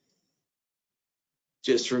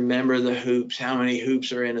 Just remember the hoops. How many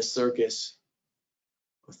hoops are in a circus?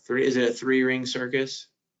 3? Is it a 3-ring circus?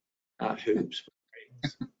 Not hoops.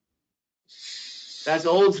 That's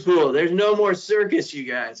old school. There's no more circus, you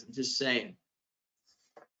guys. I'm just saying.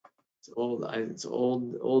 It's old. It's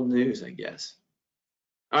old news, I guess.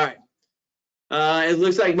 All right. It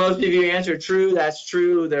looks like most of you answered true. That's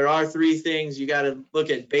true. There are 3 things. You got to look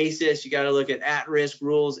at basis, you got to look at risk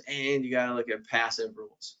rules, and you got to look at passive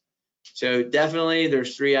rules. So definitely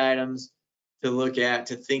there's 3 items to look at,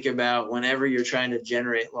 to think about whenever you're trying to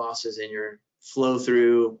generate losses in your flow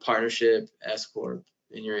through partnership, S corp,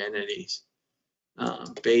 in your entities.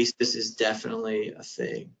 Basis is definitely a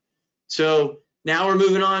thing. So now we're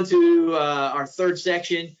moving on to our 3rd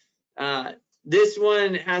section. This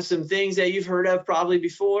one has some things that you've heard of probably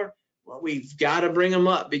before. Well, we've got to bring them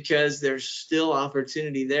up because there's still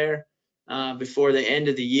opportunity there before the end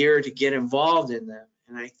of the year to get involved in them.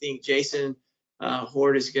 And I think Jason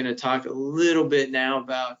Hort is going to talk a little bit now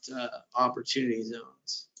about opportunity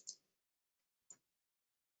zones.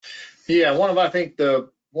 Yeah, one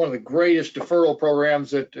of the greatest deferral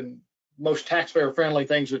programs that and most taxpayer friendly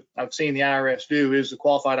things that I've seen the IRS do is the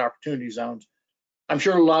qualified opportunity zones. I'm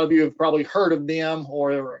sure a lot of you have probably heard of them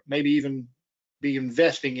or maybe even be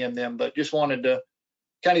investing in them, but just wanted to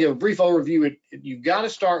kind of give a brief overview. You've got to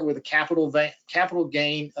start with a capital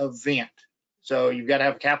gain event. So you've got to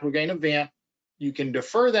have a capital gain event. You can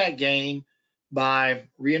defer that gain by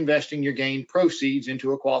reinvesting your gain proceeds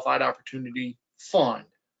into a qualified opportunity fund.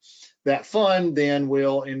 That fund then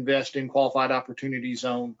will invest in qualified opportunity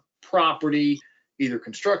zone property, either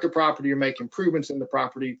construct a property or make improvements in the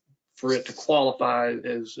property for it to qualify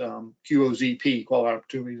as QOZP, qualified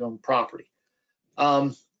opportunity zone property.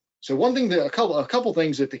 So one thing that a couple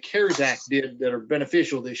things that the CARES Act did that are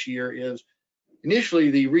beneficial this year is initially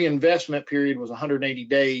the reinvestment period was 180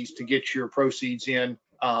 days to get your proceeds in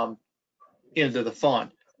into the fund.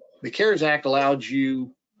 The CARES Act allowed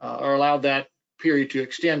you or allowed that period to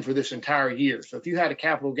extend for this entire year. So if you had a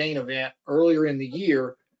capital gain event earlier in the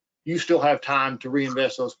year, you still have time to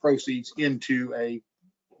reinvest those proceeds into a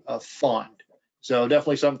fund. So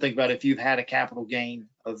definitely something to think about if you've had a capital gain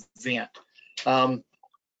event.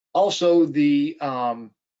 Also, you've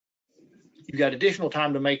got additional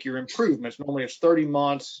time to make your improvements. Normally it's 30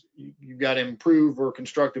 months. You've got to improve or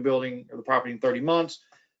construct a building or the property in 30 months.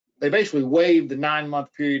 They basically waived the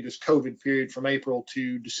 9-month period, this COVID period, from April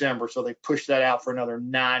to December. So they pushed that out for another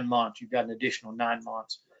 9 months. You've got an additional 9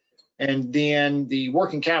 months. And then the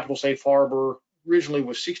working capital safe harbor originally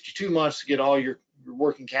was 62 months to get all your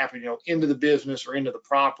working capital, into the business or into the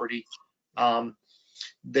property.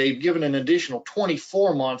 They've given an additional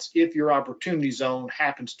 24 months if your opportunity zone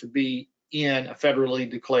happens to be in a federally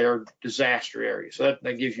declared disaster area. So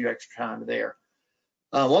that gives you extra time there.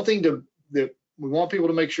 One thing that we want people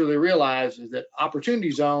to make sure they realize is that opportunity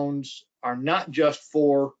zones are not just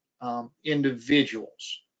for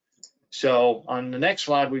individuals. So on the next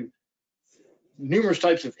slide, we've numerous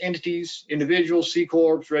types of entities, individuals, C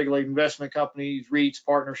corps, regulated investment companies, REITs,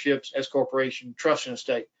 partnerships, S corporation, trust and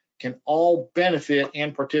estate can all benefit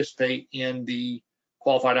and participate in the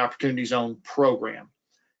qualified opportunity zone program.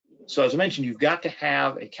 So as I mentioned, you've got to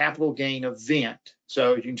have a capital gain event.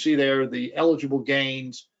 So you can see there the eligible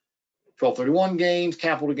gains, 1231 gains,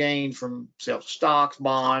 capital gains from sales of stocks,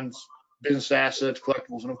 bonds, business assets,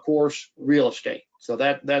 collectibles, and of course, real estate. So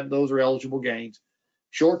those are eligible gains.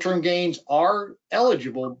 Short-term gains are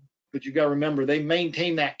eligible, but you've got to remember they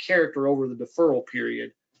maintain that character over the deferral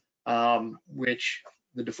period, which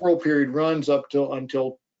the deferral period runs up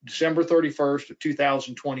until December 31st of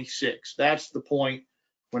 2026. That's the point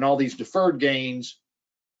when all these deferred gains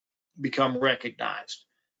become recognized.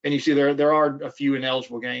 And you see there are a few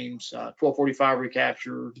ineligible gains, 1245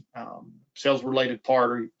 recapture, sales-related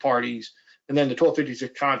parties, and then the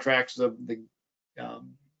 1256 contracts, the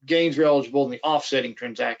gains are eligible and the offsetting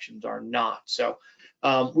transactions are not. So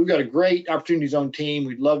we've got a great opportunity zone team.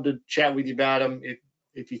 We'd love to chat with you about them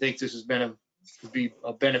if you think this has been would be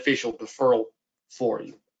a beneficial deferral for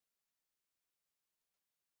you.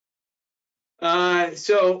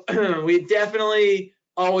 So we definitely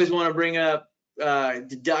always want to bring up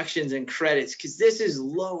deductions and credits, because this is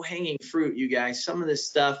low-hanging fruit, you guys. Some of this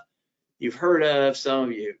stuff you've heard of,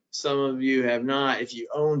 some of you have not. If you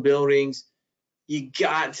own buildings, you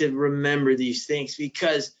got to remember these things,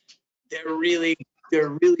 because they're really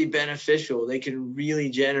beneficial. They can really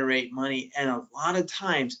generate money, and a lot of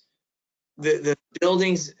times the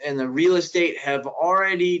buildings and the real estate have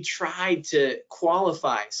already tried to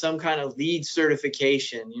qualify some kind of LEED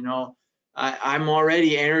certification. You know, I'm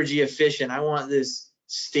already energy efficient. I want this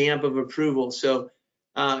stamp of approval. So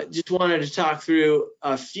just wanted to talk through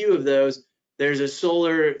a few of those. There's a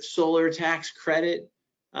solar tax credit.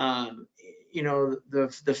 You know,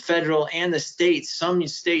 the federal and the states, some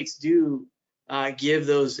states do give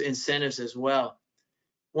those incentives as well.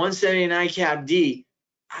 179 Cap D.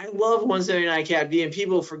 I love 179 Cap D, and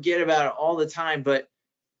people forget about it all the time, but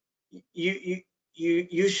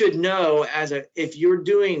you should know, if you're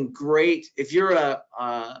doing great, if you're a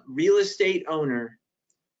real estate owner,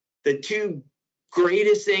 the two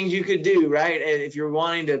greatest things you could do, right, if you're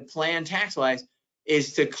wanting to plan tax-wise,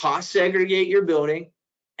 is to cost segregate your building,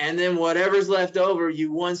 and then whatever's left over,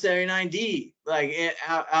 you 179D, like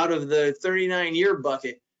out of the 39-year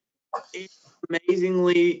bucket. It's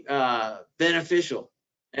amazingly beneficial,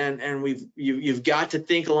 and you've got to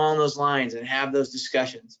think along those lines and have those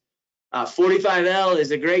discussions. 45L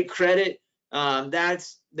is a great credit.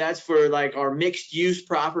 That's for like our mixed use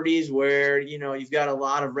properties where, you know, you've got a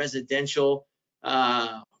lot of residential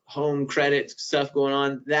home credit stuff going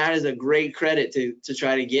on. That is a great credit to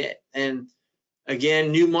try to get. And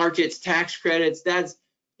again, new markets tax credits, that's,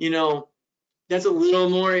 you know, that's a little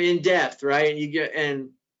more in depth, right? You get, and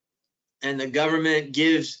the government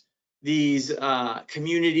gives these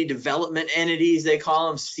community development entities, they call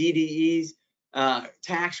them CDEs,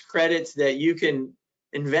 tax credits that you can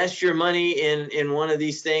invest your money in one of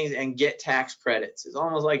these things and get tax credits. It's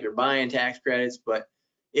almost like you're buying tax credits, but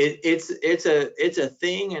it's a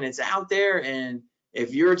thing, and it's out there. And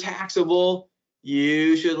if you're taxable,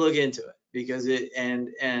 you should look into it, because and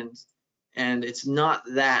it's not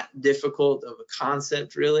that difficult of a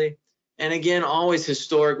concept, really. And again, always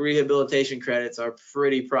historic rehabilitation credits are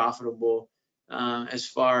pretty profitable as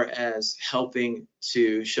far as helping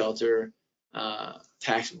to shelter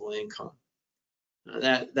taxable income.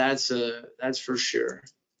 That's for sure.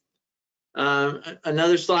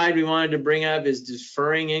 Another slide we wanted to bring up is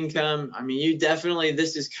deferring income. I mean, you definitely,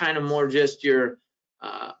 this is kind of more just your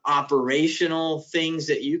operational things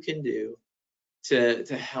that you can do to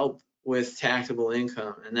help with taxable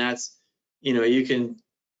income. And that's, you know, you can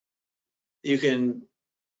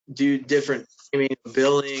do different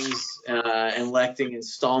billings, electing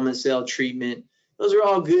installment sale treatment. Those are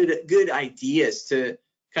all good ideas to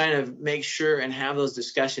kind of make sure and have those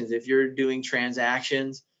discussions. If you're doing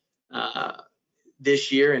transactions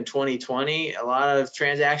this year in 2020, a lot of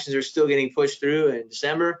transactions are still getting pushed through in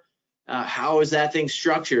December. How is that thing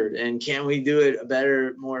structured, and can we do it a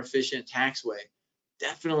better, more efficient tax way?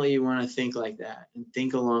 Definitely you want to think like that and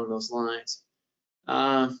think along those lines.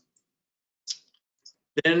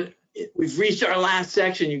 Then we've reached our last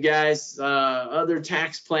section, you guys. Other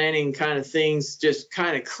tax planning kind of things, just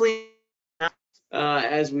kind of clean up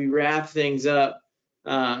as we wrap things up.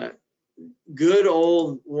 Good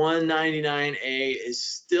old 199A is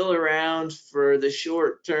still around for the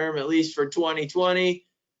short term, at least for 2020.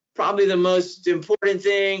 Probably the most important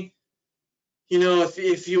thing, you know,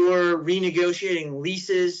 if you're renegotiating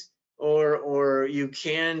leases, or you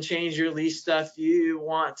can change your lease stuff, you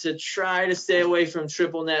want to try to stay away from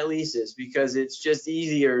triple net leases, because it's just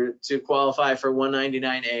easier to qualify for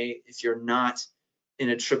 199A if you're not in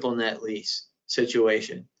a triple net lease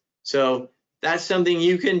situation. So that's something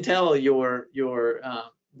you can tell your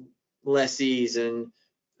lessees and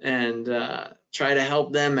try to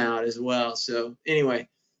help them out as well. So anyway,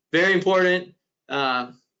 very important.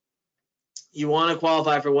 You want to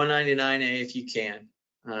qualify for 199A if you can.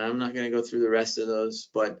 I'm not going to go through the rest of those,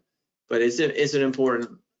 but it's an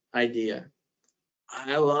important idea.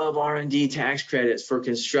 I love R&D tax credits for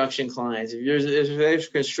construction clients. If there's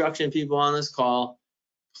construction people on this call,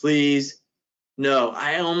 please know.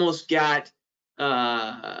 I almost got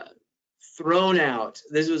thrown out.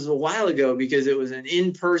 This was a while ago, because it was an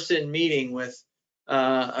in-person meeting with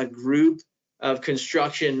a group of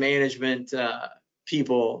construction management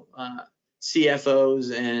people,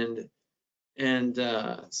 CFOs and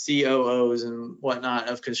COOs and whatnot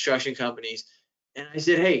of construction companies. And I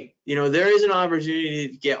said, hey, you know, there is an opportunity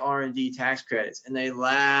to get R&D tax credits. And they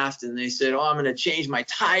laughed and they said, oh, I'm going to change my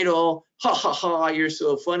title. Ha ha ha, you're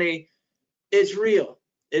so funny. It's real.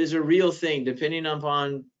 It is a real thing, depending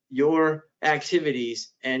upon your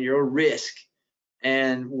activities and your risk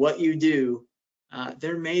and what you do,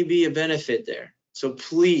 there may be a benefit there. So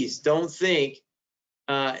please don't think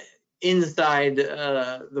inside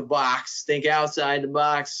the box, think outside the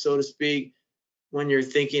box, so to speak, when you're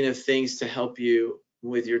thinking of things to help you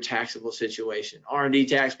with your taxable situation. R&D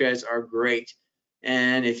tax credits are great,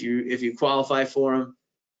 and if you qualify for them,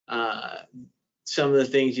 some of the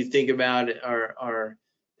things you think about are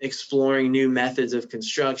exploring new methods of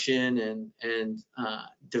construction and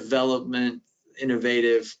development,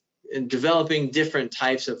 innovative, and developing different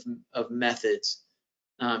types of methods.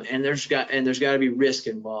 And there's got to be risk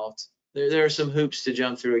involved. There are some hoops to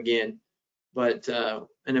jump through again, but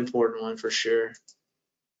an important one for sure.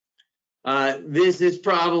 This is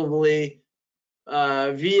probably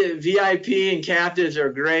VIP and captives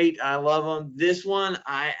are great. I love them. This one,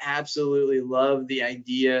 I absolutely love the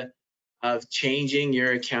idea of changing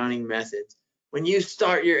your accounting methods. When you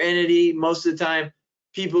start your entity, most of the time,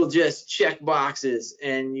 people just check boxes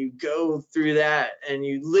and you go through that and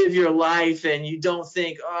you live your life and you don't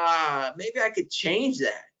think, maybe I could change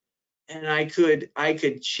that. And I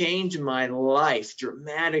could change my life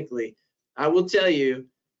dramatically. I will tell you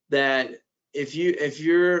that if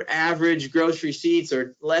your average gross receipts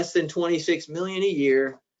are less than 26 million a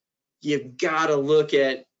year, you've got to look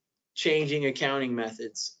at changing accounting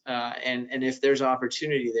methods and if there's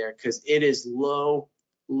opportunity there, because it is low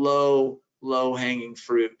hanging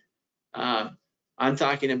fruit. I'm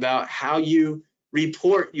talking about how you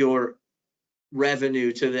report your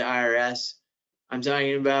revenue to the IRS. I'm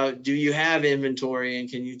talking about, do you have inventory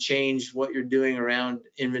and can you change what you're doing around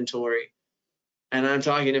inventory? And I'm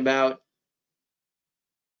talking about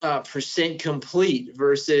percent complete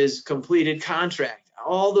versus completed contract.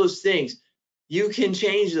 All those things, you can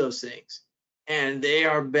change those things and they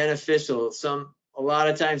are beneficial. A lot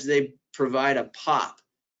of times they provide a pop,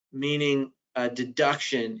 meaning a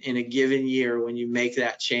deduction in a given year when you make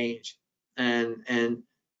that change. And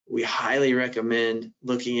we highly recommend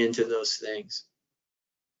looking into those things.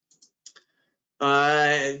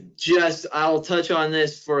 I'll touch on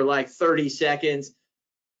this for like 30 seconds.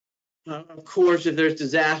 Of course, if there's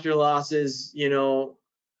disaster losses, the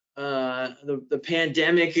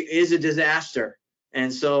pandemic is a disaster.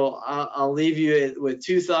 And so I'll leave you with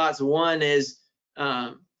two thoughts. One is,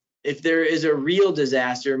 if there is a real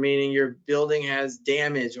disaster, meaning your building has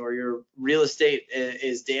damage or your real estate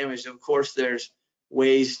is damaged, of course, there's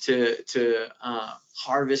ways to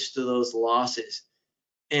harvest those losses.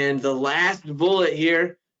 And the last bullet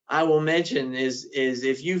here I will mention is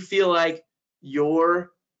if you feel like your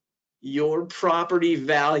property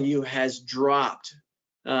value has dropped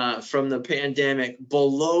from the pandemic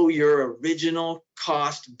below your original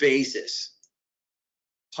cost basis,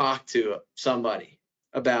 talk to somebody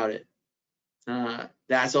about it.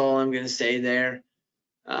 That's all I'm going to say there.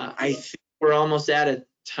 I think we're almost out of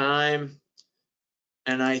time,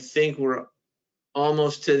 and I think we're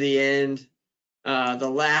almost to the end. The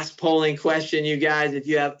last polling question, you guys, if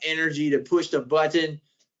you have energy to push the button,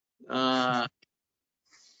 go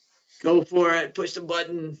for it. Push the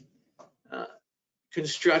button.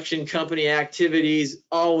 Construction company activities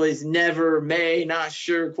always, never, may, not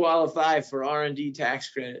sure qualify for R&D tax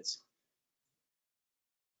credits.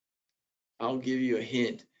 I'll give you a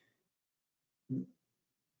hint.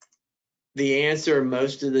 The answer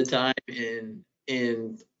most of the time in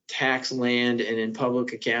tax land and in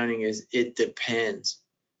public accounting is it depends.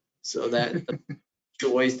 So that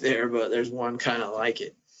choice there, but there's one kind of like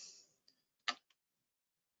it.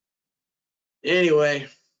 Anyway,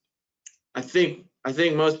 I think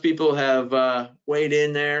most people have weighed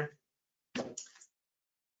in there.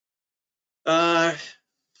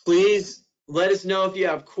 Please let us know if you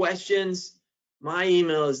have questions. My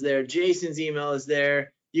email is there. Jason's email is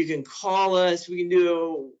there. You can call us. We can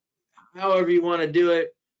do however you want to do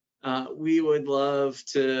it. We would love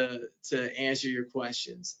to answer your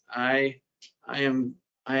questions. I am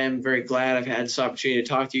very glad I've had this opportunity to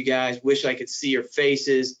talk to you guys. Wish I could see your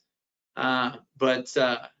faces, but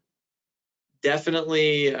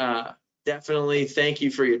definitely thank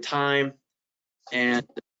you for your time, and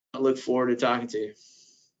I look forward to talking to you.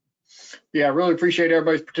 Yeah, I really appreciate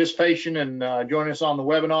everybody's participation and joining us on the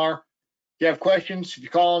webinar. If you have questions, if you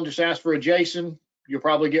call them, just ask for a Jason. You'll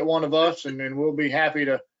probably get one of us, and then we'll be happy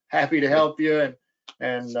to help you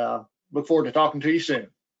and look forward to talking to you soon.